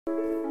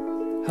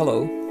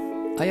Hello,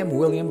 I am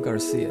William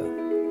Garcia,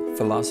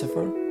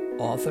 philosopher,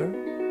 author,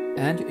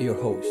 and your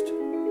host.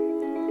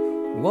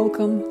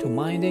 Welcome to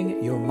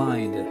Minding Your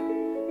Mind,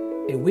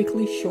 a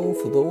weekly show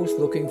for those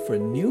looking for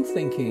new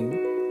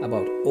thinking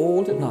about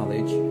old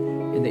knowledge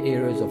in the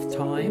areas of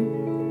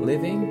time,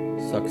 living,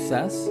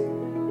 success,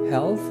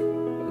 health,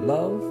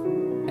 love,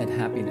 and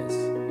happiness.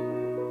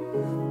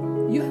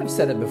 You have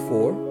said it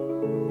before.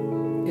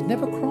 It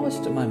never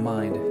crossed my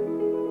mind.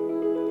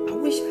 I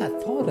wish I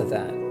had thought of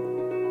that.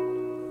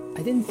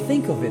 I didn't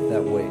think of it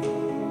that way.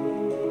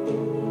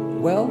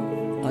 Well,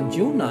 on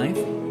June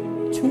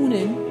 9th, tune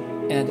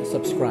in and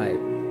subscribe.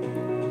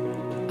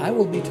 I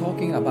will be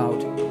talking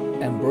about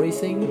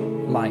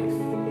embracing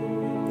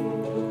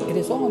life. It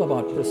is all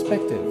about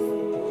perspective,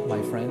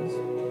 my friends.